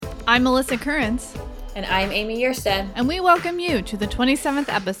I'm Melissa Currens. And I'm Amy Yerstead. And we welcome you to the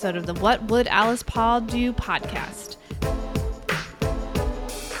 27th episode of the What Would Alice Paul Do podcast.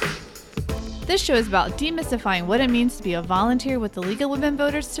 This show is about demystifying what it means to be a volunteer with the League of Women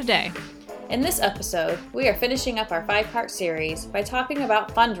Voters today. In this episode, we are finishing up our 5-part series by talking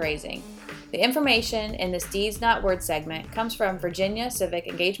about fundraising. The information in this Deeds Not Words segment comes from Virginia Civic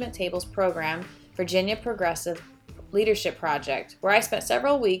Engagement Table's program, Virginia Progressive Leadership Project, where I spent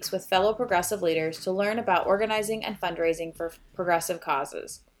several weeks with fellow progressive leaders to learn about organizing and fundraising for progressive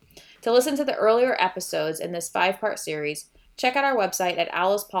causes. To listen to the earlier episodes in this 5-part series, check out our website at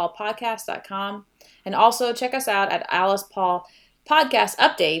alicepaulpodcast.com, and also check us out at Alice Paul Podcast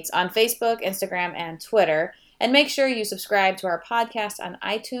Updates on Facebook, Instagram, and Twitter, and make sure you subscribe to our podcast on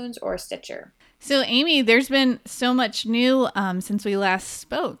iTunes or Stitcher. So, Amy, there's been so much new since we last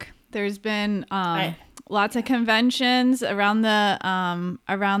spoke. There's been lots of conventions around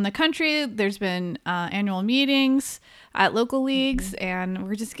the country. There's been annual meetings at local leagues, and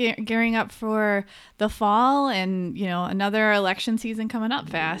we're just gearing up for the fall and, another election season coming up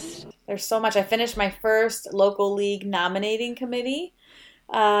fast. There's so much. I finished my first local league nominating committee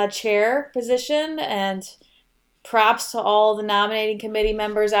chair position, and props to all the nominating committee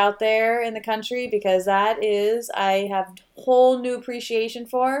members out there in the country, because I have whole new appreciation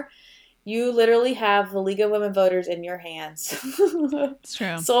for. You literally have the League of Women Voters in your hands. It's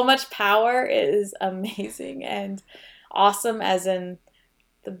true. So much power. It is amazing and awesome, as in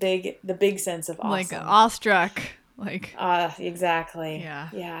the big sense of awesome. Like awestruck. Exactly.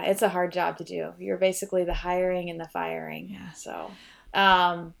 Yeah. It's a hard job to do. You're basically the hiring and the firing. Yeah. So,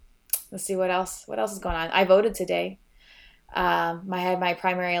 let's see what else is going on. I voted today. I had my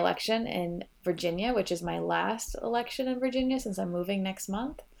primary election in Virginia, which is my last election in Virginia since I'm moving next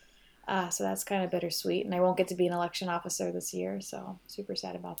month. So that's kind of bittersweet, and I won't get to be an election officer this year, so super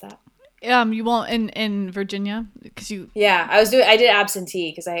sad about that. You won't in Virginia because you. Yeah, I did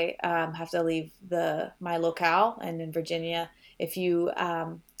absentee because I have to leave my locale, and in Virginia, if you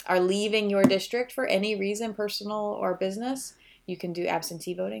are leaving your district for any reason, personal or business, you can do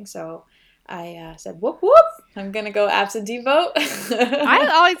absentee voting. So I said, whoop whoop, I'm gonna go absentee vote. I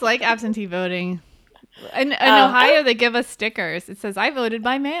always like absentee voting. In Ohio, they give us stickers. It says, I voted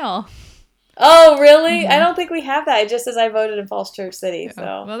by mail. Oh, really? Mm-hmm. I don't think we have that. It just says I voted in Falls Church City. Yeah.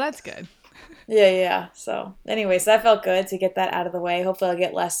 So. Well, that's good. Yeah. So anyways, that felt good to get that out of the way. Hopefully I'll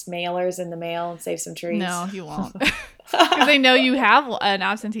get less mailers in the mail and save some trees. No, you won't. Because they know you have an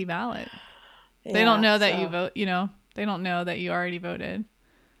absentee ballot. Yeah, they don't know that you vote, They don't know that you already voted.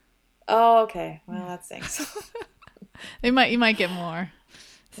 Oh, okay. Well, that stinks. You might get more.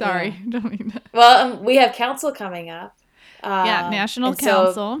 Sorry, don't mean that. Well, we have council coming up. National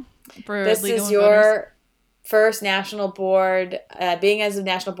Council for this Legal is and your Voters. First national board, being as a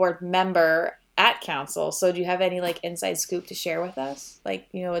national board member at council. So, do you have any inside scoop to share with us?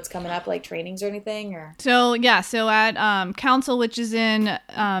 What's coming up, trainings or anything, or? So at council, which is in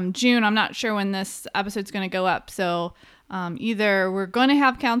June. I'm not sure when this episode's going to go up. So. Either we're going to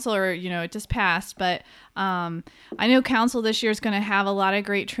have council or, it just passed, but I know council this year is going to have a lot of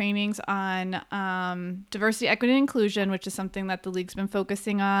great trainings on diversity, equity, and inclusion, which is something that the league's been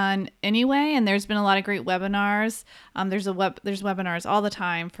focusing on anyway. And there's been a lot of great webinars. There's webinars all the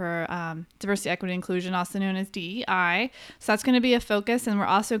time for diversity, equity, and inclusion, also known as DEI. So that's going to be a focus. And we're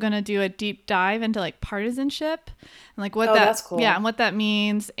also going to do a deep dive into partisanship and that's cool. Yeah, and what that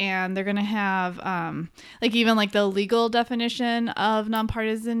means. And they're going to have even the legal definition of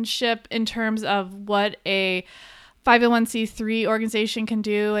nonpartisanship in terms of what a 501c3 organization can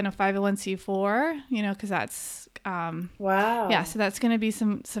do and a 501c4, because that's wow. Yeah, so that's going to be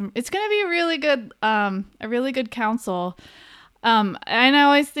some it's going to be a really good council. And I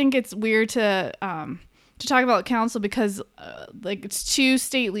always think it's weird to talk about council because it's 2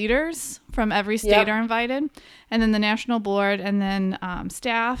 state leaders from every state are invited, and then the national board, and then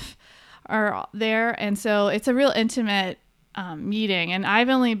staff are there, and so it's a real intimate meeting. And I've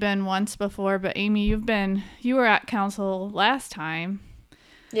only been once before, but Amy, you were at council last time.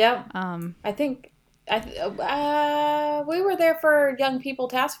 Yeah. I think we were there for Young People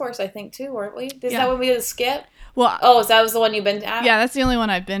Task Force, I think, too, weren't we? Is that when we did a skit? Well, so that was the one you've been at? Yeah, that's the only one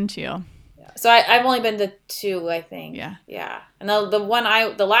I've been to. So I've only been to 2, I think. Yeah. And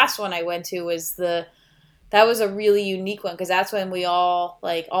the last one I went to was that was a really unique one, because that's when we all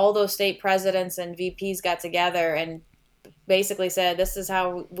those state presidents and VPs got together and basically said, this is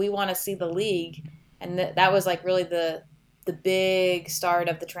how we want to see the league. And that was really the big start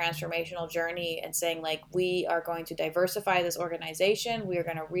of the transformational journey, and saying we are going to diversify this organization. We are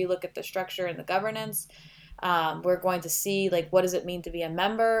going to relook at the structure and the governance. We're going to see like what does it mean to be a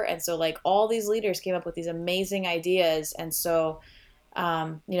member, and so like all these leaders came up with these amazing ideas, and so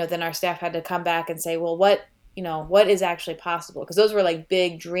then our staff had to come back and say, well, what is actually possible, because those were like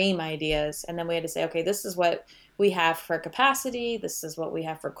big dream ideas, and then we had to say, okay, this is what we have for capacity, this is what we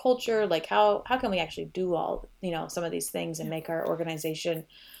have for culture, like how can we actually do all some of these things and make our organization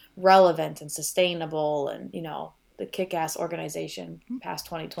relevant and sustainable and the kick-ass organization past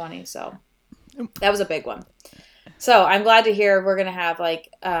 2020. So that was a big one. So I'm glad to hear we're going to have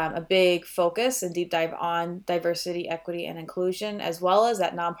like a big focus and deep dive on diversity, equity, and inclusion, as well as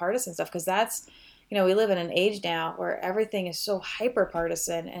that nonpartisan stuff, because that's we live in an age now where everything is so hyper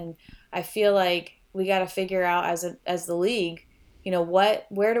partisan, and I feel like we got to figure out as the league,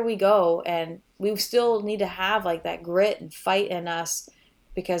 where do we go, and we still need to have like that grit and fight in us,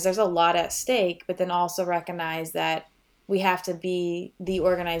 because there's a lot at stake, but then also recognize that we have to be the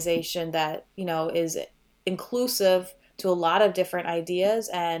organization that is inclusive to a lot of different ideas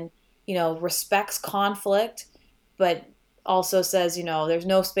and respects conflict, but also says, there's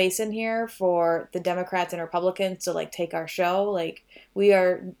no space in here for the Democrats and Republicans to like take our show. Like, we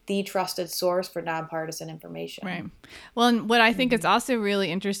are the trusted source for nonpartisan information. Right. Well, and what I think is also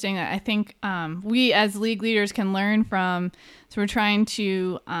really interesting that I think we as league leaders can learn from, so we're trying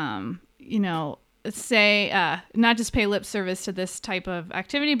to, say, not just pay lip service to this type of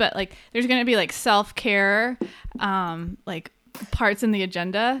activity, but like there's going to be like self-care, like parts in the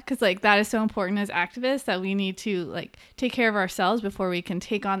agenda, because like that is so important as activists, that we need to like take care of ourselves before we can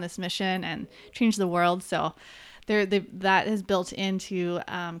take on this mission and change the world. So that is built into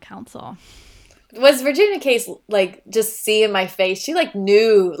council. Was Virginia Case like just seeing my face? She like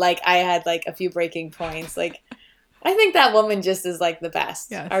knew like I had like a few breaking points. Like, I think that woman just is like the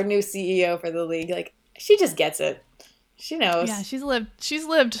best. Yes. Our new CEO for the league. Like, she just gets it. She knows. Yeah, she's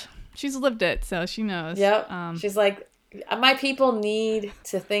lived it, so she knows. Yep. She's like, my people need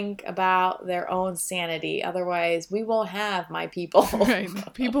to think about their own sanity. Otherwise, we won't have my people. Right.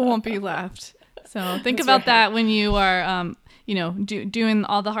 People won't be left. So think That's about right. that when you are, doing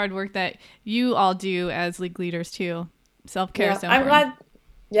all the hard work that you all do as league leaders too. Self-care. Yeah, is so I'm important. glad.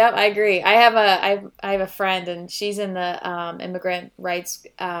 Yep, I agree. I have a friend, and she's in the immigrant rights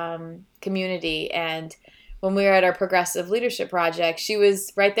community. And when we were at our progressive leadership project, she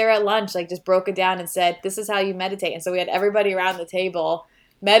was right there at lunch, like just broke it down and said, "This is how you meditate." And so we had everybody around the table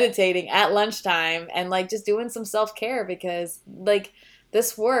meditating at lunchtime and like just doing some self-care, because like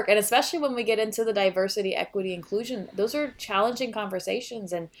this work, and especially when we get into the diversity, equity, inclusion, those are challenging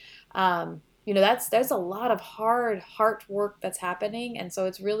conversations, and there's a lot of hard heart work that's happening, and so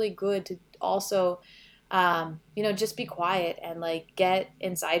it's really good to also just be quiet and like get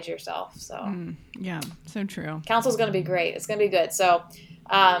inside yourself. So Yeah, so true. council's going to be great. It's going to be good. So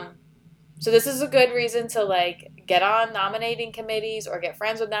so this is a good reason to like get on nominating committees or get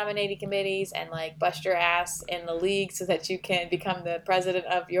friends with nominating committees and like bust your ass in the league so that you can become the president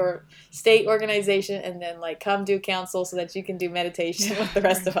of your state organization, and then like come do council so that you can do meditation with the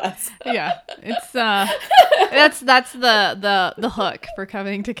rest of us. Yeah, it's that's the hook for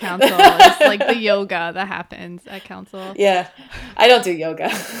coming to council. It's like the yoga that happens at council. Yeah, I don't do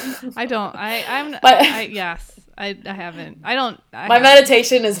yoga. I don't. Yes, I haven't. My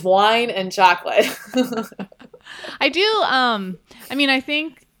meditation is wine and chocolate. I do. I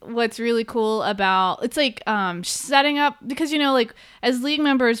think what's really cool about it's like setting up, because like as league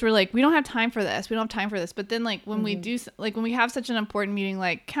members we're like, we don't have time for this. But then like when we do, like when we have such an important meeting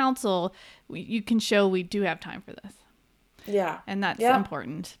like council, you can show we do have time for this. Yeah. And that's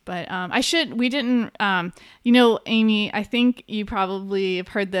important. But Amy, I think you probably have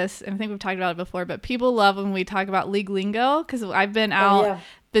heard this, and I think we've talked about it before, but people love when we talk about league lingo, because I've been out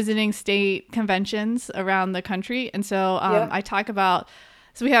visiting state conventions around the country. And so I talk about,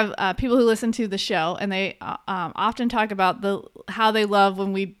 so we have people who listen to the show, and they often talk about how they love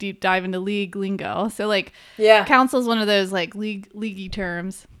when we deep dive into league lingo. So like council is one of those like leaguey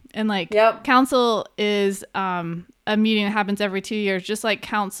terms. And like council is a meeting that happens every 2 years, just like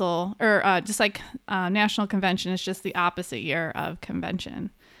council, or just like national convention is just the opposite year of convention.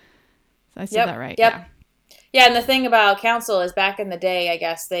 So I said that right. Yep. Yeah, and the thing about council is back in the day, I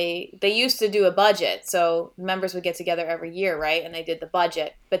guess, they used to do a budget. So members would get together every year, right? And they did the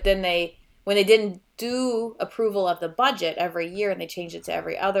budget. But then when they didn't do approval of the budget every year and they changed it to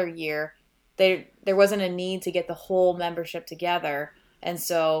every other year, there wasn't a need to get the whole membership together. And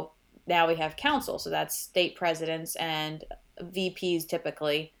so now we have council. So that's state presidents and VPs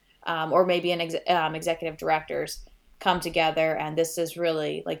typically, or maybe executive directors. come together. And this is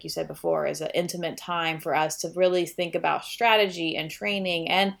really, like you said before, is an intimate time for us to really think about strategy and training.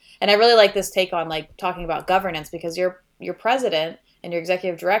 And I really like this take on like talking about governance, because your president and your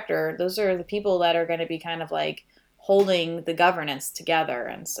executive director, those are the people that are going to be kind of like holding the governance together.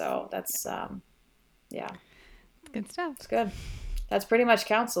 And so that's, Good stuff. It's good. That's pretty much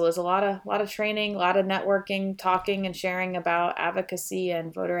council, is a lot of training, a lot of networking, talking and sharing about advocacy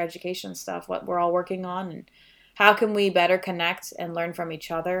and voter education stuff, what we're all working on, and how can we better connect and learn from each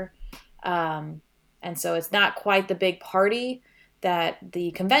other. And so it's not quite the big party that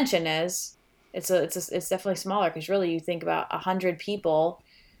the convention is. It's definitely smaller, because really you think about 100 people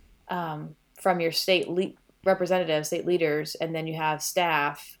from your state representatives, state leaders, and then you have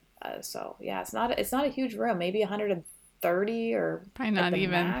staff. So yeah, it's not a huge room. Maybe 130 or probably not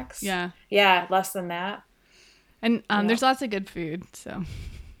even max. Yeah, less than that. And there's lots of good food. So.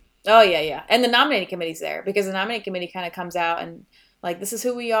 Oh yeah, and the nominating committee's there, because the nominating committee kind of comes out and like, this is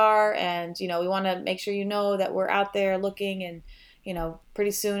who we are, and we want to make sure that we're out there looking, and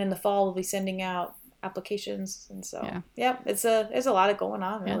pretty soon in the fall we'll be sending out applications. And so there's a lot of going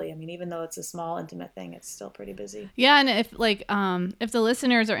on, really. I mean, even though it's a small intimate thing, it's still pretty busy. And if if the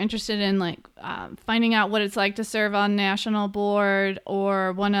listeners are interested in finding out what it's like to serve on national board,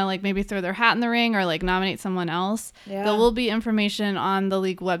 or want to maybe throw their hat in the ring, or nominate someone else, there will be information on the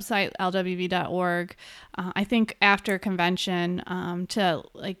league website, lwv.org. I think after convention,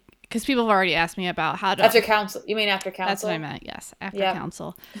 because people have already asked me about how to... After council. You mean after council? That's what I meant, yes. After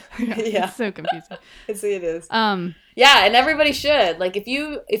council. Yeah. It's so confusing. It is. Yeah, and everybody should. Like, if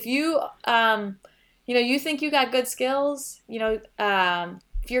you you think you got good skills, if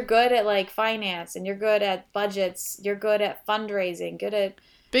you're good at, finance, and you're good at budgets, you're good at fundraising, good at...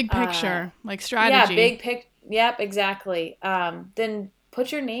 Big picture, strategy. Yeah, Yep, exactly. Then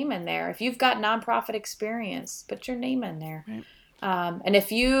put your name in there. If you've got nonprofit experience, put your name in there. Right. And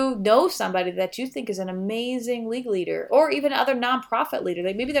if you know somebody that you think is an amazing league leader, or even other nonprofit leader,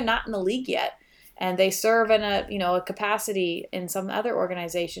 maybe they're not in the league yet, and they serve in a capacity in some other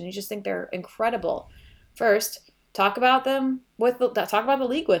organization, you just think they're incredible. First, talk about the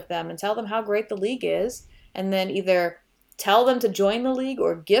league with them, and tell them how great the league is, and then either tell them to join the league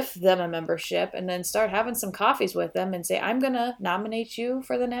or gift them a membership, and then start having some coffees with them and say, I'm going to nominate you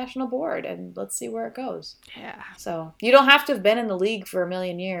for the national board, and let's see where it goes. Yeah. So you don't have to have been in the league for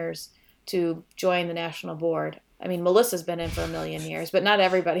 1,000,000 years to join the national board. I mean, Melissa's been in for 1,000,000 years, but not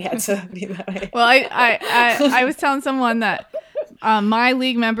everybody had to be that way. Well, I was telling someone that my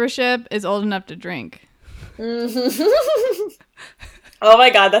league membership is old enough to drink. Mm-hmm. Oh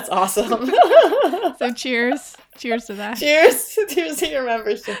my God, that's awesome. So cheers. Cheers to that. Cheers to your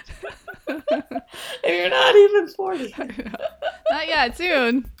membership. And you're not even 40. Not yet,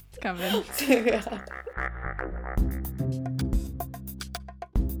 soon. It's coming.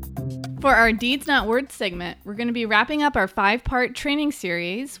 For our Deeds Not Words segment, we're going to be wrapping up our 5-part training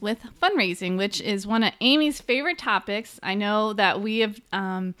series with fundraising, which is one of Amy's favorite topics. I know that we have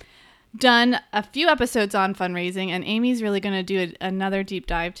done a few episodes on fundraising, and Amy's really going to do another deep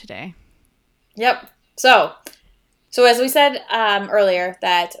dive today. Yep. So as we said earlier,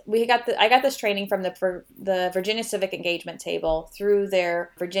 that I got this training from the Virginia Civic Engagement Table through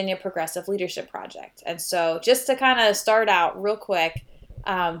their Virginia Progressive Leadership Project. And so just to kind of start out real quick,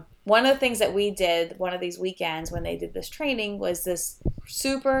 one of the things that we did one of these weekends when they did this training was this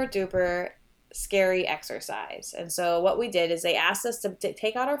super duper scary exercise. And so what we did is they asked us to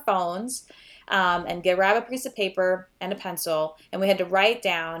take out our phones and grab a piece of paper and a pencil, and we had to write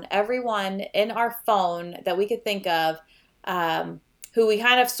down everyone in our phone that we could think of who we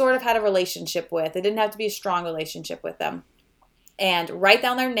kind of sort of had a relationship with. It didn't have to be a strong relationship with them. And write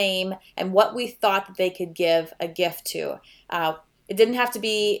down their name and what we thought that they could give a gift to. It didn't have to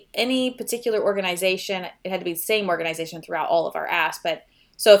be any particular organization. It had to be the same organization throughout all of our asks. But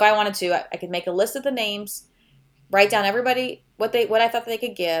so if I wanted to, I could make a list of the names, write down everybody, what I thought they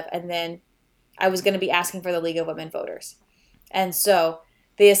could give, and then I was going to be asking for the League of Women Voters. And so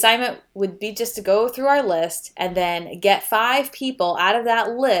the assignment would be just to go through our list and then get 5 people out of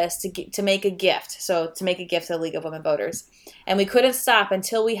that list to make a gift. So to make a gift to the League of Women Voters. And we couldn't stop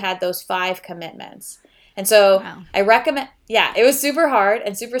until we had those 5 commitments. And so wow. I recommend, it was super hard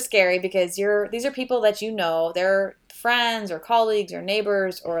and super scary because these are people that they're friends or colleagues or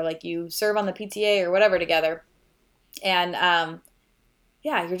neighbors, or like you serve on the PTA or whatever together. And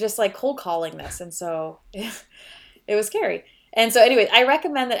you're just like cold calling this. And so it was scary. And so anyway, I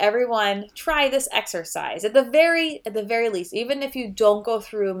recommend that everyone try this exercise at the very least, even if you don't go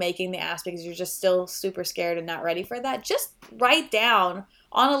through making the ask because you're just still super scared and not ready for that, just write down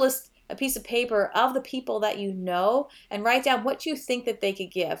on a list a piece of paper of the people that you know and write down what you think that they could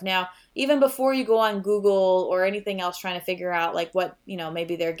give. Now, even before you go on Google or anything else trying to figure out like what,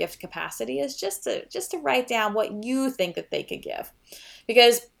 maybe their gift capacity is, just to write down what you think that they could give.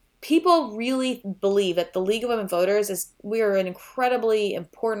 Because people really believe that the League of Women Voters we are an incredibly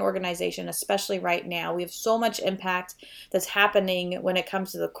important organization, especially right now. We have so much impact that's happening when it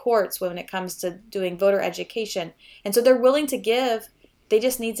comes to the courts, when it comes to doing voter education. And so they're willing to give. They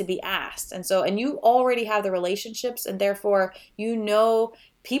just need to be asked. And you already have the relationships, and therefore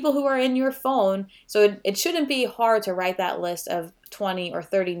people who are in your phone. So it shouldn't be hard to write that list of 20 or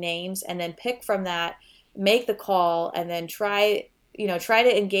 30 names and then pick from that, make the call, and then try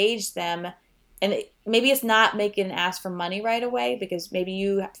to engage them. And maybe it's not making an ask for money right away, because maybe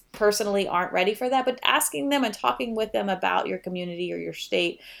you personally aren't ready for that, but asking them and talking with them about your community or your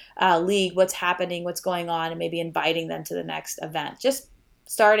state league, what's happening, what's going on, and maybe inviting them to the next event. Just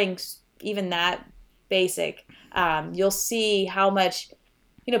starting even that basic, you'll see how much,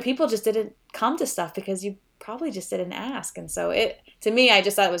 people just didn't come to stuff because you probably just didn't ask. And so to me, I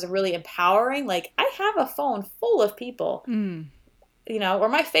just thought it was really empowering. Like, I have a phone full of people. Or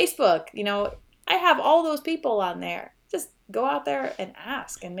my Facebook, I have all those people on there. Just go out there and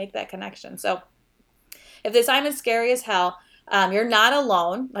ask and make that connection. So if the assignment's scary as hell, you're not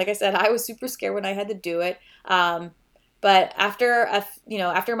alone. Like I said, I was super scared when I had to do it. But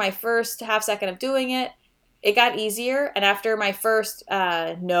after my first half second of doing it, it got easier. And after my first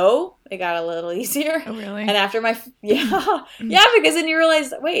no, it got a little easier. Oh, really? And after yeah, because then you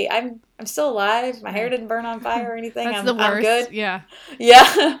realize, wait, I'm still alive. My hair didn't burn on fire or anything. That's the worst. I'm good. Yeah.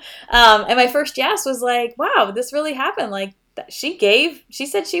 Yeah. And my first yes was like, wow, this really happened. Like, she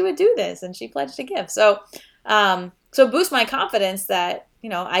said she would do this, and she pledged to give. So boost my confidence that,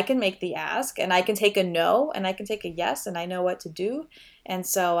 I can make the ask, and I can take a no, and I can take a yes, and I know what to do. And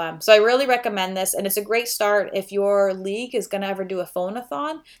so I really recommend this, and it's a great start if your league is going to ever do a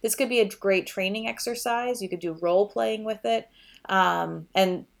phone-a-thon. This could be a great training exercise. You could do role playing with it.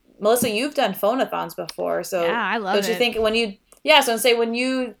 And Melissa, you've done phone-a-thons before, so yeah, I love it. Don't you think when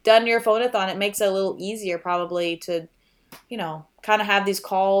you've done your phone-a-thon, it makes it a little easier probably to, kind of have these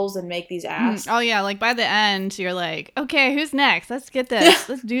calls and make these asks. Oh yeah, like by the end you're like, okay, who's next? Let's get this.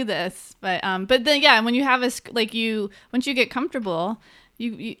 Let's do this. But then yeah, when you have once you get comfortable,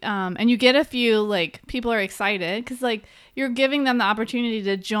 you and you get a few, like, people are excited because, like, you're giving them the opportunity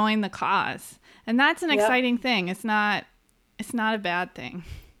to join the cause, and that's an exciting thing. It's not a bad thing.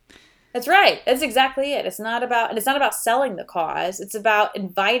 That's right. That's exactly it. It's not about selling the cause. It's about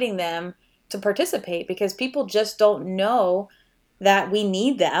inviting them to participate, because people just don't know that we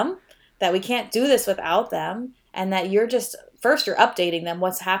need them, that we can't do this without them, and that you're updating them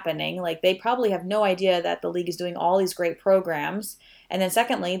what's happening. Like, they probably have no idea that the league is doing all these great programs. And then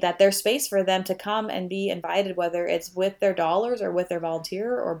secondly, that there's space for them to come and be invited, whether it's with their dollars or with their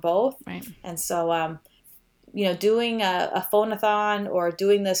volunteer or both. Right. And so, doing a phone-a-thon or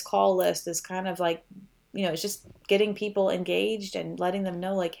doing this call list is kind of like, it's just getting people engaged and letting them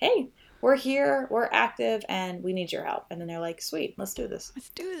know, like, hey, we're here, we're active, and we need your help. And then they're like, sweet, let's do this. Let's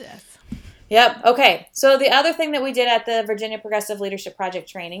do this. Yep. Okay. So the other thing that we did at the Virginia Progressive Leadership Project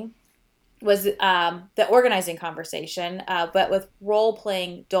training was the organizing conversation, but with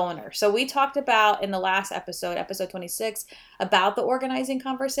role-playing donor. So we talked about in the last episode 26, about the organizing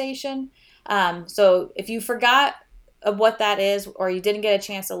conversation. So if you forgot of what that is, or you didn't get a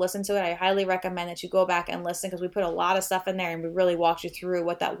chance to listen to it, I highly recommend that you go back and listen, because we put a lot of stuff in there and we really walked you through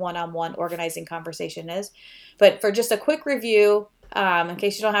what that one-on-one organizing conversation is. But for just a quick review, in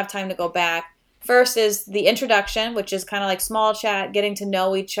case you don't have time to go back, first is the introduction, which is kind of like small chat, getting to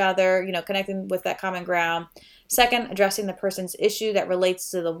know each other, connecting with that common ground. Second, addressing the person's issue that relates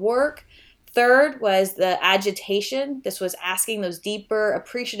to the work. Third was the agitation. This was asking those deeper,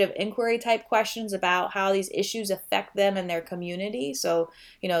 appreciative inquiry type questions about how these issues affect them and their community. So,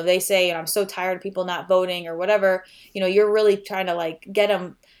 they say, I'm so tired of people not voting or whatever. You're really trying to, like, get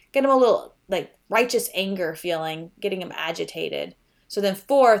them a little, like, righteous anger feeling, getting them agitated. So then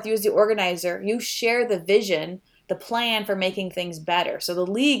fourth, you as the organizer, you share the vision, the plan for making things better. So the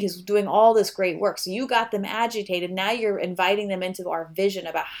league is doing all this great work. So you got them agitated. Now you're inviting them into our vision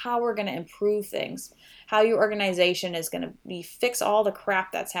about how we're going to improve things, how your organization is going to fix all the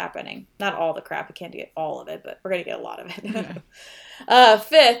crap that's happening. Not all the crap. We can't get all of it, but we're going to get a lot of it. Yeah.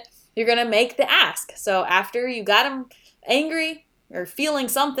 Fifth, you're going to make the ask. So after you got them angry or feeling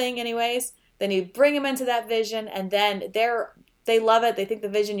something anyways, then you bring them into that vision, and then they love it. They think the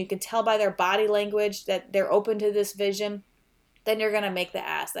vision, you can tell by their body language that they're open to this vision. Then you're going to make the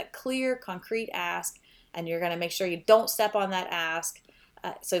ask, that clear, concrete ask, and you're going to make sure you don't step on that ask.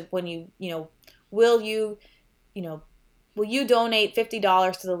 So when will you, will you donate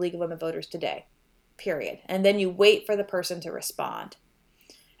 $50 to the League of Women Voters today? Period. And then you wait for the person to respond.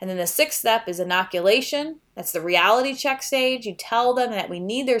 And then the sixth step is inoculation. That's the reality check stage. You tell them that we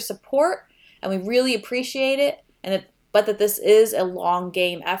need their support and we really appreciate it, but that this is a long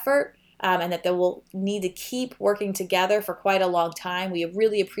game effort, and that they will need to keep working together for quite a long time. We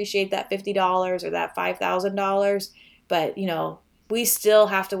really appreciate that $50 or that $5,000, but we still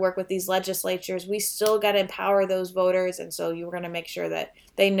have to work with these legislatures. We still got to empower those voters, and so you're going to make sure that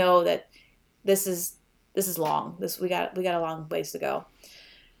they know that this is long. We got a long ways to go.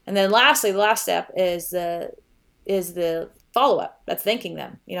 And then lastly, the last step is the follow-up. That's thanking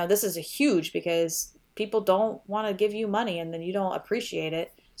them. This is a huge, because people don't want to give you money and then you don't appreciate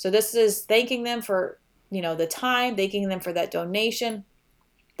it. So this is thanking them for, the time, thanking them for that donation,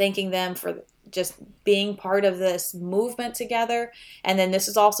 thanking them for just being part of this movement together. And then this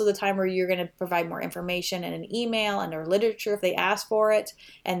is also the time where you're going to provide more information in an email and or literature if they ask for it,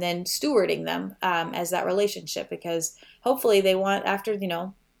 and then stewarding them as that relationship, because hopefully they want,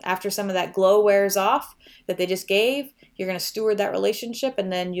 after some of that glow wears off that they just gave, you're going to steward that relationship,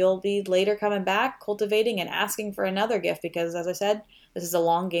 and then you'll be later coming back, cultivating and asking for another gift, because as I said, this is a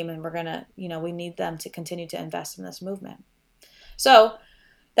long game, and we're going to, we need them to continue to invest in this movement. So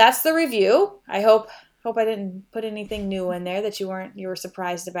that's the review. I hope I didn't put anything new in there that you were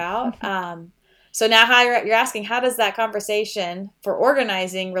surprised about. So now you're asking, how does that conversation for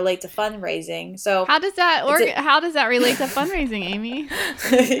organizing relate to fundraising? So how does that relate to fundraising, Amy?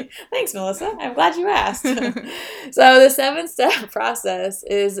 Thanks, Melissa. I'm glad you asked. So the 7-step process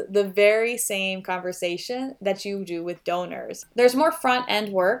is the very same conversation that you do with donors. There's more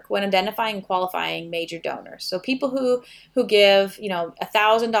front-end work when identifying and qualifying major donors. So people who give,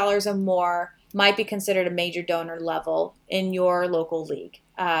 $1,000 or more might be considered a major donor level in your local league.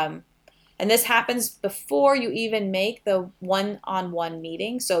 And this happens before you even make the one-on-one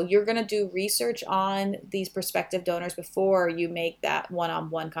meeting. So you're going to do research on these prospective donors before you make that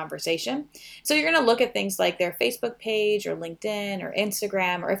one-on-one conversation. So you're going to look at things like their Facebook page or LinkedIn or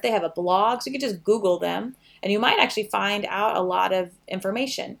Instagram, or if they have a blog, so you can just Google them and you might actually find out a lot of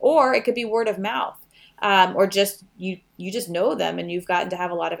information. Or it could be word of mouth. Or just you just know them and you've gotten to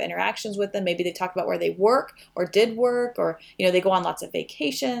have a lot of interactions with them. Maybe they talk about where they work or did work, or they go on lots of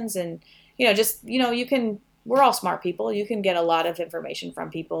vacations, and we're all smart people. You can get a lot of information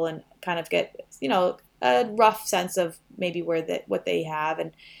from people and kind of get a rough sense of maybe what they have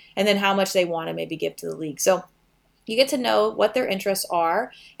and then how much they want to maybe give to the league. So you get to know what their interests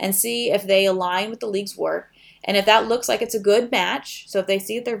are and see if they align with the league's work. And if that looks like it's a good match, so if they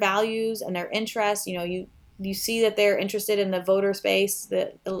see that their values and their interests, you see that they're interested in the voter space,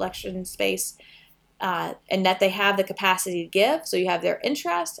 the election space, and that they have the capacity to give. So you have their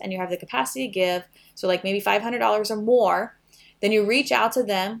interest and you have the capacity to give. So like maybe $500 or more, then you reach out to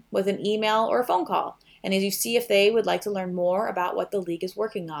them with an email or a phone call. And as you see if they would like to learn more about what the league is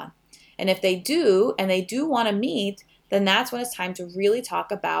working on. And if they do, and they do want to meet, then that's when it's time to really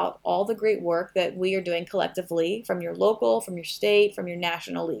talk about all the great work that we are doing collectively from your local, from your state, from your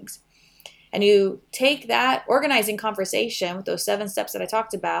national leagues. And you take that organizing conversation with those 7 steps that I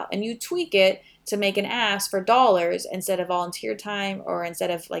talked about, and you tweak it to make an ask for dollars instead of volunteer time, or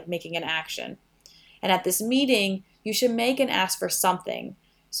instead of like making an action. And at this meeting, you should make an ask for something.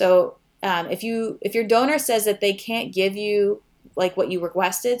 So if your donor says that they can't give you like what you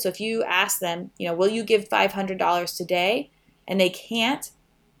requested, so if you ask them, will you give $500 today, and they can't,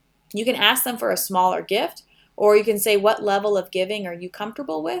 you can ask them for a smaller gift, or you can say, what level of giving are you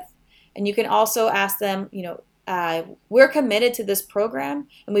comfortable with? And you can also ask them, we're committed to this program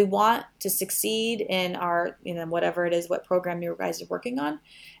and we want to succeed in our, whatever it is, what program you guys are working on.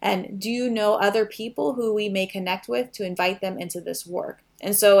 And do you know other people who we may connect with to invite them into this work?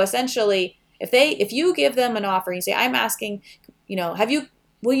 And so essentially, if you give them an offer, you say, I'm asking,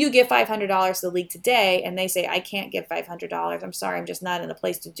 will you give $500 to the league today? And they say, I can't give $500. I'm sorry, I'm just not in a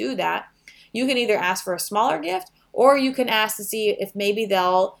place to do that. You can either ask for a smaller gift, or you can ask to see if maybe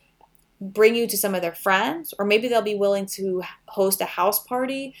they'll bring you to some of their friends, or maybe they'll be willing to host a house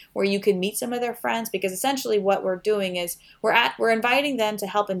party where you can meet some of their friends, because essentially what we're doing is we're inviting them to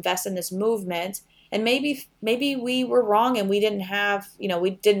help invest in this movement. And maybe we were wrong and we didn't have, we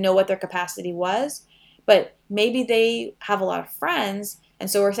didn't know what their capacity was, but maybe they have a lot of friends. And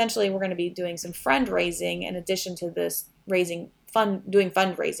so we're going to be doing some fundraising in addition to this doing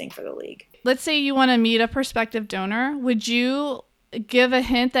fundraising for the league. Let's say you want to meet a prospective donor. Would you give a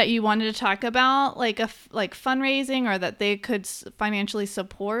hint that you wanted to talk about like fundraising, or that they could financially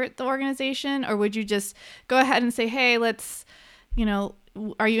support the organization? Or would you just go ahead and say, hey, let's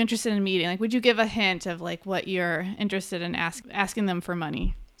are you interested in meeting? Like, would you give a hint of like what you're interested in asking them for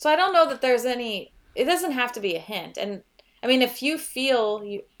money? So I don't know that there's any, it doesn't have to be a hint. And I mean, if you feel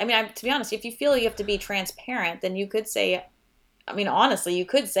to be honest, if you feel you have to be transparent, then you could say, honestly, you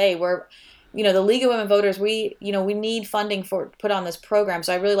could say the League of Women Voters, we need funding for put on this program.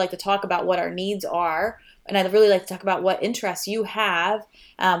 So I really like to talk about what our needs are. And I'd really like to talk about what interests you have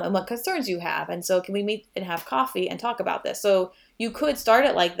and what concerns you have. And so can we meet and have coffee and talk about this? So you could start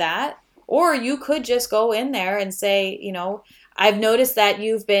it like that, or you could just go in there and say, I've noticed that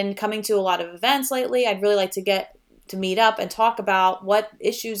you've been coming to a lot of events lately. I'd really like to get to meet up and talk about what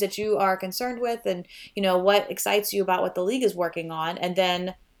issues that you are concerned with and, what excites you about what the league is working on, and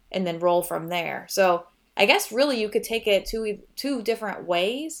then roll from there. So I guess really you could take it two different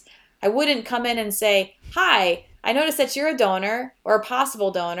ways. I wouldn't come in and say, hi, I noticed that you're a donor or a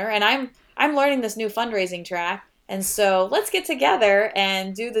possible donor, and I'm learning this new fundraising track. And so let's get together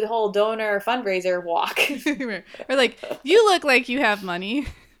and do the whole donor fundraiser walk. Or like, you look like you have money.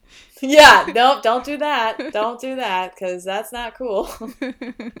 Yeah, nope, don't do that. Don't do that, because that's not cool.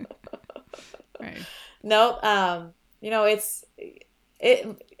 Right. Nope. I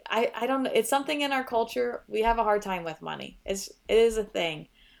don't know. It's something in our culture. We have a hard time with money. It is a thing.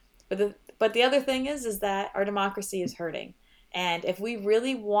 But the other thing is that our democracy is hurting. And if we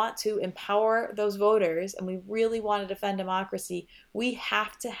really want to empower those voters and we really want to defend democracy, we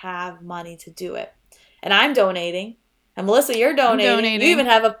have to have money to do it. And I'm donating. And Melissa, you're donating. I'm donating. You even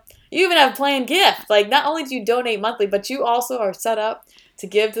have a planned gift. Like, not only do you donate monthly, but you also are set up to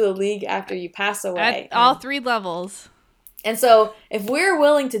give to the league after you pass away. At all 3 levels. And so if we're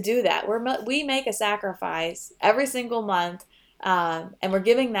willing to do that, we make a sacrifice every single month, and we're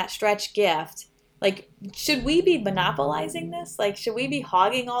giving that stretch gift. Like, should we be monopolizing this? Like, should we be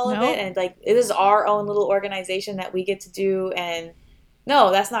hogging all of it? And like, it is our own little organization that we get to do. And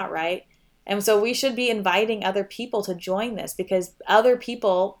no, that's not right. And so we should be inviting other people to join this, because other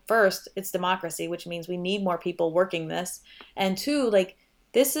people, first, it's democracy, which means we need more people working this. And 2, like,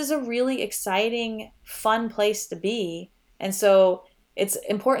 this is a really exciting, fun place to be. And so it's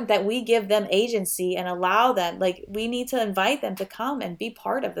important that we give them agency and allow them, like, we need to invite them to come and be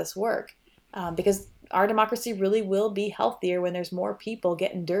part of this work, because our democracy really will be healthier when there's more people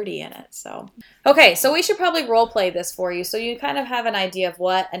getting dirty in it. So, okay, so we should probably role play this for you so you kind of have an idea of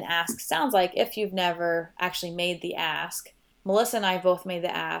what an ask sounds like if you've never actually made the ask. Melissa and I both made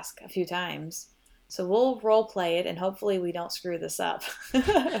the ask a few times. So we'll role play it, and hopefully we don't screw this up.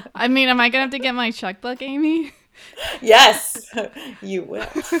 I mean, am I going to have to get my checkbook, Amy? Yes, you will.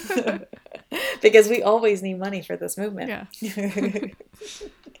 Because we always need money for this movement. Yeah.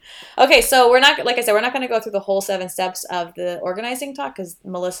 Okay, so we're not going to go through the whole 7 steps of the organizing talk, because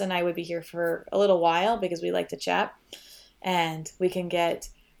Melissa and I would be here for a little while because we like to chat and we can get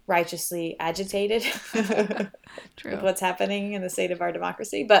righteously agitated True. with what's happening in the state of our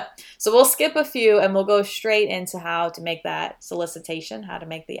democracy. But so we'll skip a few and we'll go straight into how to make that solicitation, how to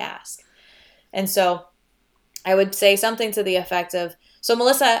make the ask. And so I would say something to the effect of, so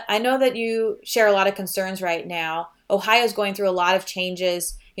Melissa, I know that you share a lot of concerns right now. Ohio's going through a lot of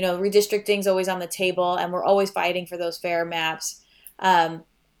changes. Redistricting's always on the table, and we're always fighting for those fair maps.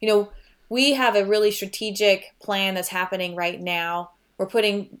 We have a really strategic plan that's happening right now. We're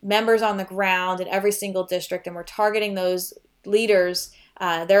putting members on the ground in every single district, and we're targeting those leaders,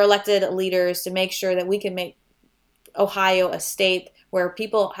 their elected leaders, to make sure that we can make Ohio a state where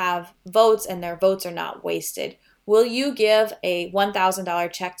people have votes and their votes are not wasted. Will you give a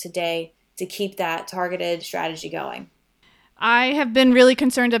 $1,000 check today to keep that targeted strategy going? I have been really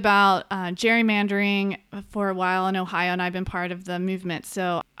concerned about gerrymandering for a while in Ohio, and I've been part of the movement.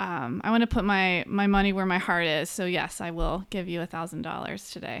 So I want to put my money where my heart is. So yes, I will give you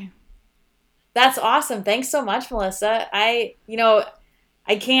 $1,000 today. That's awesome. Thanks so much, Melissa.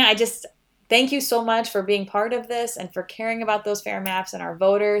 Thank you so much for being part of this and for caring about those fair maps and our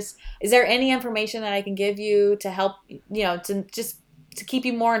voters. Is there any information that I can give you to help, to keep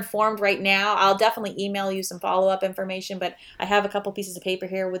you more informed right now? I'll definitely email you some follow-up information, but I have a couple pieces of paper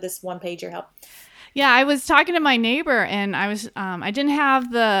here with this one-pager help. Yeah, I was talking to my neighbor, and I was I didn't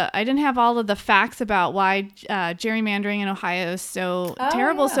have all of the facts about why gerrymandering in Ohio is so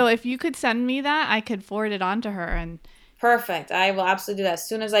terrible. Yeah. So if you could send me that, I could forward it on to her. And perfect. I will absolutely do that. As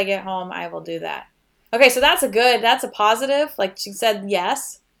soon as I get home, I will do that. Okay, so that's a positive. Like, she said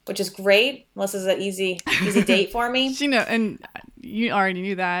yes, which is great. Melissa's an easy date for me. And you already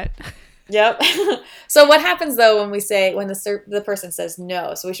knew that. Yep. So what happens though when the person says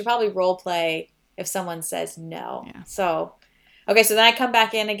no? So we should probably role play if someone says no. Yeah. So, okay, so then I come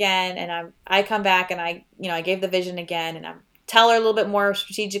back in again, and I come back and I gave the vision again, and I'm tell her a little bit more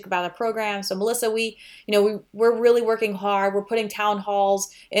strategic about the program. So Melissa, we're really working hard. We're putting town halls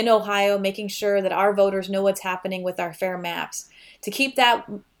in Ohio, making sure that our voters know what's happening with our fair maps. To keep that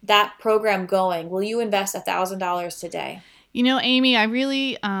program going, will you invest $1,000 today? Amy, I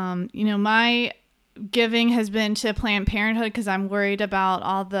really, my giving has been to Planned Parenthood because I'm worried about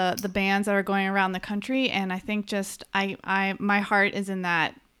all the bans that are going around the country, and I think just my heart is in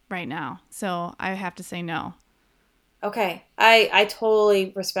that right now, so I have to say no. Okay, I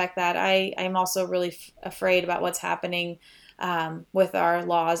totally respect that. I'm also really afraid about what's happening with our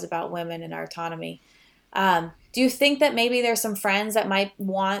laws about women and our autonomy. Do you think that maybe there's some friends that might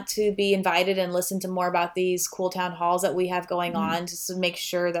want to be invited and listen to more about these cool town halls that we have going on, just to make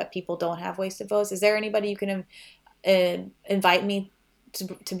sure that people don't have wasted votes? Is there anybody you can invite me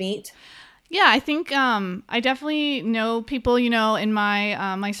to meet? Yeah, I think I definitely know people, in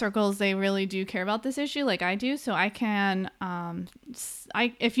my circles, they really do care about this issue like I do. So I can,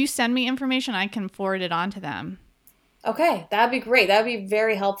 if you send me information, I can forward it on to them. Okay, that'd be great. That'd be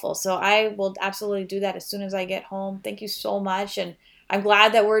very helpful. So I will absolutely do that as soon as I get home. Thank you so much. And I'm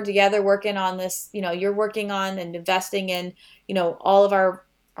glad that we're together working on this. You're working on and investing in, all of our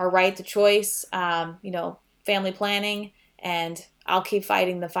right to choice, family planning, and I'll keep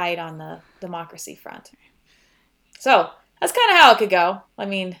fighting the fight on the democracy front. So that's kind of how it could go. I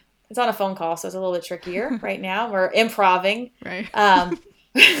mean, it's on a phone call, so it's a little bit trickier right now. We're improving, right?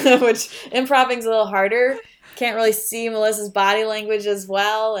 Which improving's a little harder. Can't really see Melissa's body language as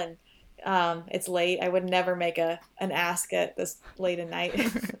well, and it's late. I would never make an ask at this late at night.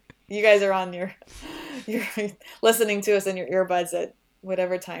 You guys are on you're listening to us in your earbuds at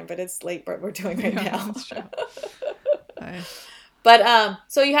whatever time, but it's late what we're doing right now. That's true. But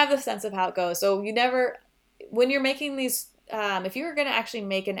so you have the sense of how it goes. So you never, when you're making these, if you were going to actually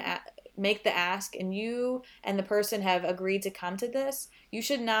make the ask and you and the person have agreed to come to this, you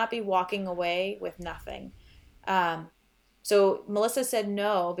should not be walking away with nothing. So Melissa said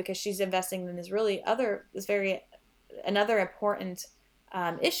no because she's investing in another important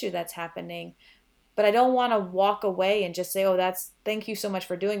issue that's happening. But I don't want to walk away and just say, oh, thank you so much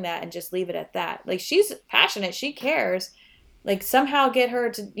for doing that, and just leave it at that. Like, she's passionate, she cares. Like, somehow get her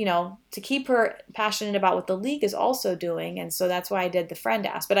to keep her passionate about what the league is also doing. And so that's why I did the friend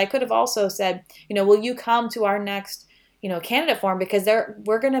ask. But I could have also said, will you come to our next candidate forum, because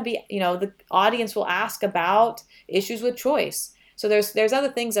we're going to be, the audience will ask about issues with choice. So there's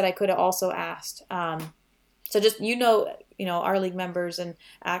other things that I could have also asked. So just, our league members and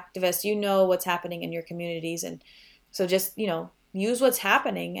activists, what's happening in your communities. And so just, use what's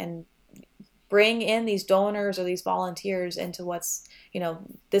happening and bring in these donors or these volunteers into what's,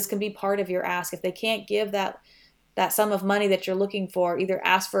 this can be part of your ask. If they can't give that sum of money that you're looking for, either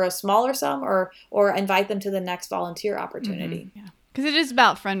ask for a smaller sum or invite them to the next volunteer opportunity. Mm-hmm. Yeah. Because it is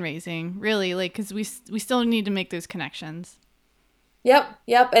about fundraising, really, because we still need to make those connections. Yep.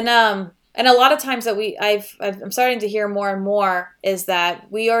 And a lot of times that I'm starting to hear more and more is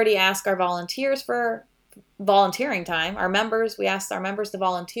that we already ask our volunteers for volunteering time. We ask our members to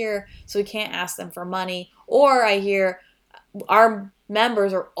volunteer, so we can't ask them for money. Or I hear our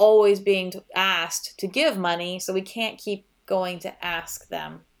members are always being asked to give money, so we can't keep going to ask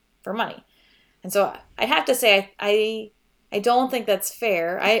them for money. And so I have to say, I don't think that's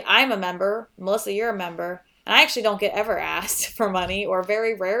fair. I'm a member. Melissa, you're a member. And I actually don't get ever asked for money, or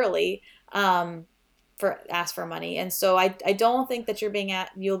very rarely asked for money. And so I don't think that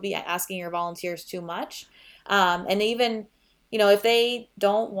you'll be asking your volunteers too much. And even, if they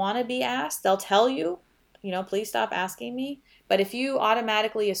don't want to be asked, they'll tell you, please stop asking me. But if you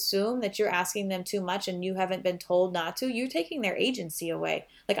automatically assume that you're asking them too much and you haven't been told not to, you're taking their agency away.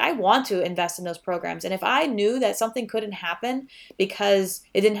 Like, I want to invest in those programs. And if I knew that something couldn't happen because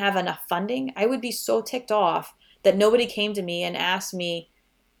it didn't have enough funding, I would be so ticked off that nobody came to me and asked me,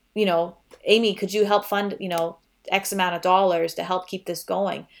 Amy, could you help fund, X amount of dollars to help keep this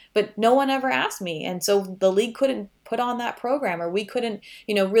going? But no one ever asked me. And so the league couldn't put on that program, or we couldn't,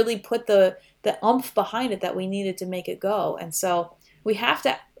 really put the oomph behind it that we needed to make it go. And so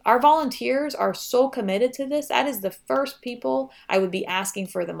our volunteers are so committed to this. That is the first people I would be asking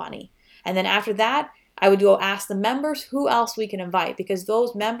for the money. And then after that, I would go ask the members who else we can invite, because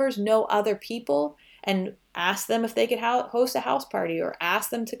those members know other people, and ask them if they could host a house party, or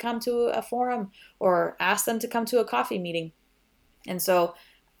ask them to come to a forum, or ask them to come to a coffee meeting. And so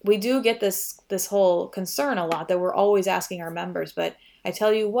we do get this whole concern a lot that we're always asking our members. But I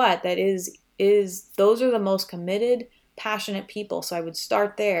tell you what, that is those are the most committed, passionate people. So I would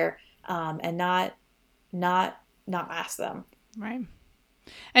start there, and not ask them. Right.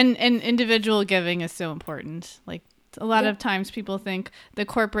 And individual giving is so important. Like, A lot of times people think the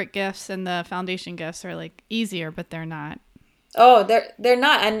corporate gifts and the foundation gifts are like easier, but they're not. Oh, they're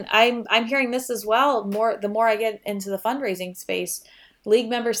not. And I'm hearing this as well. The more I get into the fundraising space, league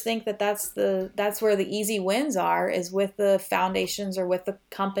members think that that's where the easy wins are, is with the foundations or with the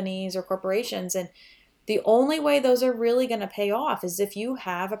companies or corporations. And the only way those are really going to pay off is if you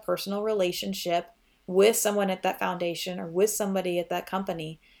have a personal relationship with someone at that foundation or with somebody at that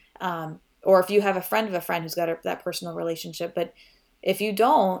company. Or if you have a friend of a friend who's got that personal relationship. But if you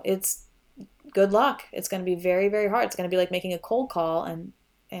don't, it's good luck. It's going to be very, very hard. It's going to be like making a cold call, and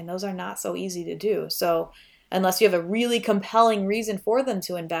those are not so easy to do. So unless you have a really compelling reason for them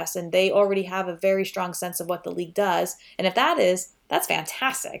to invest and they already have a very strong sense of what the league does, and if that's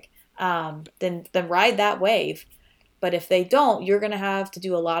fantastic, then ride that wave. But if they don't, you're going to have to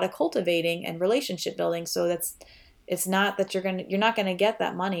do a lot of cultivating and relationship building. So it's not that you're not going to get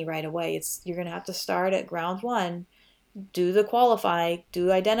that money right away. You're going to have to start at ground one, do the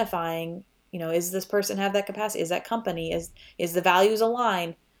identifying, is this person have that capacity? Is that company, is the values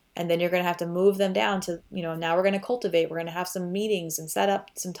aligned? And then you're going to have to move them down to, now we're going to cultivate, we're going to have some meetings and set up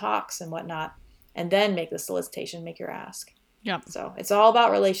some talks and whatnot, and then make the solicitation, make your ask. Yep. So it's all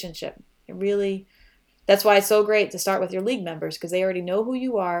about relationship. That's why it's so great to start with your league members, because they already know who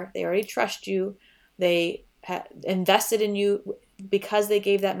you are. They already trust you. They invested in you because they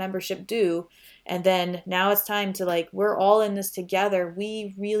gave that membership due. And then now it's time to we're all in this together.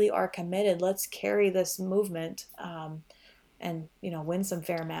 We really are committed. Let's carry this movement and, win some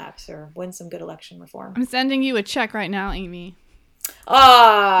fair maps or win some good election reform. I'm sending you a check right now, Amy.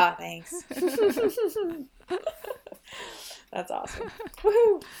 Ah, thanks. That's awesome.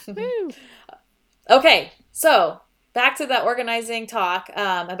 Woohoo. Okay, so back to that organizing talk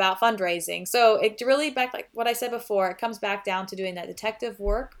about fundraising. So it really, back like what I said before, it comes back down to doing that detective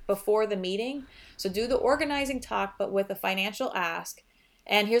work before the meeting. So do the organizing talk, but with a financial ask.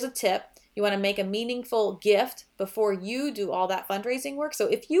 And here's a tip. You want to make a meaningful gift before you do all that fundraising work. So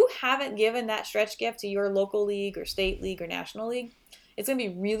if you haven't given that stretch gift to your local league or state league or national league, it's going to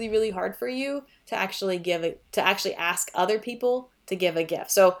be really, really hard for you to actually ask other people to give a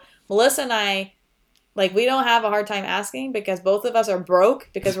gift. So Melissa and I, we don't have a hard time asking because both of us are broke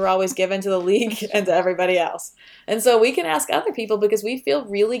because we're always given to the league and to everybody else. And so we can ask other people because we feel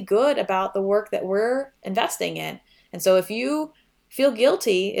really good about the work that we're investing in. And so if you feel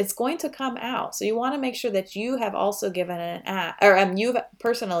guilty, it's going to come out. So you want to make sure that you have also given you've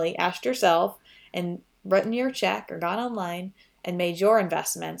personally asked yourself and written your check or gone online and made your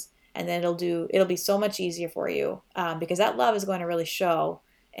investments. And then it'll be so much easier for you because that love is going to really show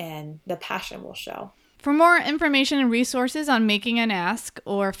and the passion will show. For more information and resources on making an ask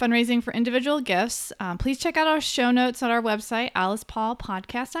or fundraising for individual gifts, please check out our show notes on our website,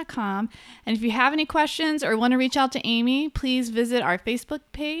 alicepaulpodcast.com. And if you have any questions or want to reach out to Amy, please visit our Facebook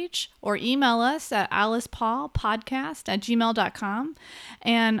page or email us at alicepaulpodcast@gmail.com.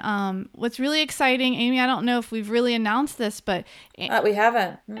 And what's really exciting, Amy, I don't know if we've really announced this, but we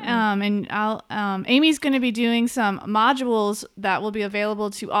haven't. And Amy's going to be doing some modules that will be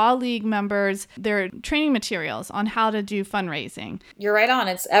available to all league members. They're training materials on how to do fundraising. You're right on.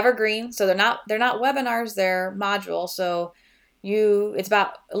 It's evergreen. So they're not webinars, they're modules. So it's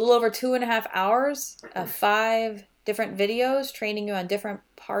about a little over 2.5 hours of 5 different videos training you on different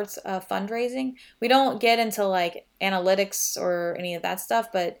parts of fundraising. We don't get into analytics or any of that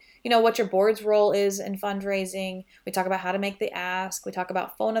stuff, but what your board's role is in fundraising. We talk about how to make the ask. We talk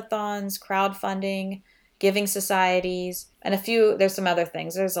about phone-a-thons, crowdfunding, giving societies, and there's some other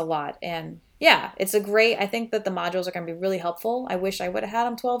things. There's a lot. And yeah, I think that the modules are going to be really helpful. I wish I would have had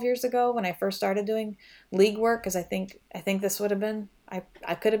them 12 years ago when I first started doing league work, because I think this would have been, I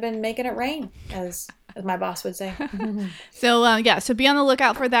could have been making it rain, as my boss would say. So be on the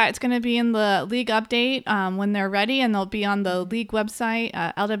lookout for that. It's going to be in the league update when they're ready, and they'll be on the league website,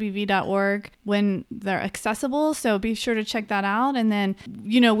 lwv.org, when they're accessible. So be sure to check that out. And then,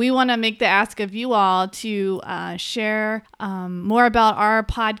 we want to make the ask of you all to share more about our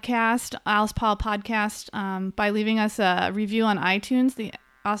podcast, Alice Paul Podcast, by leaving us a review on iTunes,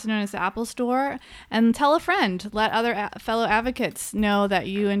 also known as the Apple Store, and tell a friend. Let other fellow advocates know that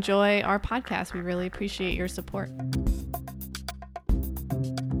you enjoy our podcast. We really appreciate your support.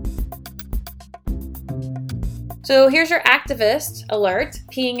 So here's your activist alert,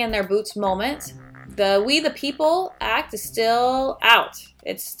 peeing in their boots moment. The We the People Act is still out.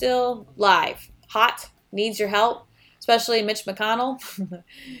 It's still live, hot, needs your help, especially Mitch McConnell.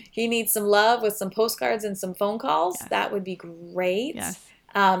 He needs some love with some postcards and some phone calls. Yes. That would be great. Yes.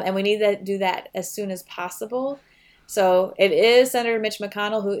 And we need to do that as soon as possible. So it is Senator Mitch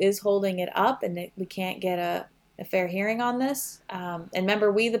McConnell who is holding it up, and we can't get a fair hearing on this. And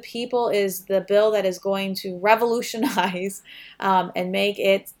remember, We the People is the bill that is going to revolutionize and make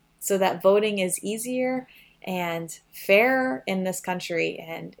it so that voting is easier and fair in this country.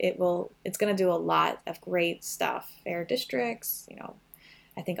 And it's going to do a lot of great stuff. Fair districts,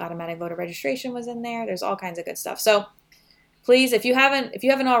 I think automatic voter registration was in there. There's all kinds of good stuff. So please, if you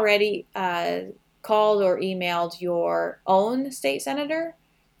haven't already called or emailed your own state senator,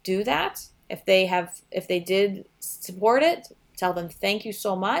 do that. If they did support it, tell them thank you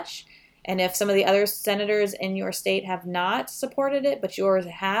so much. And if some of the other senators in your state have not supported it, but yours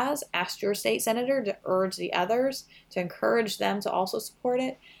has, ask your state senator to urge the others, to encourage them to also support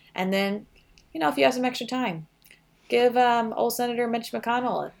it. And then, if you have some extra time, give old Senator Mitch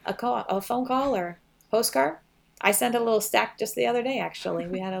McConnell a phone call or postcard. I sent a little stack just the other day, actually.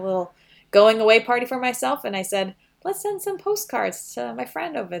 We had a little going away party for myself, and I said, let's send some postcards to my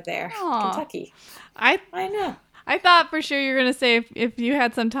friend over there, Kentucky. I know. I thought for sure you were going to say if you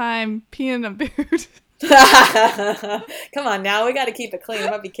had some time, pee in a boot. Come on now, we got to keep it clean.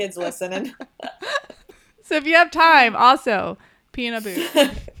 There might be kids listening. So if you have time, also pee in a boot.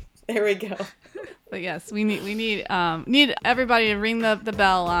 There we go. But yes, we need everybody to ring the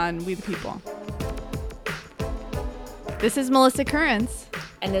bell on We the People. This is Melissa Currens.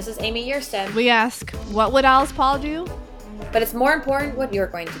 And this is Amy Yerstead. We ask, what would Alice Paul do? But it's more important what you're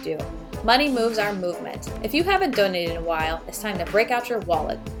going to do. Money moves our movement. If you haven't donated in a while, it's time to break out your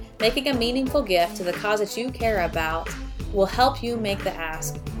wallet. Making a meaningful gift to the cause that you care about will help you make the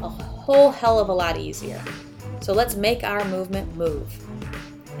ask a whole hell of a lot easier. So let's make our movement move.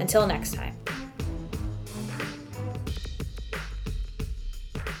 Until next time.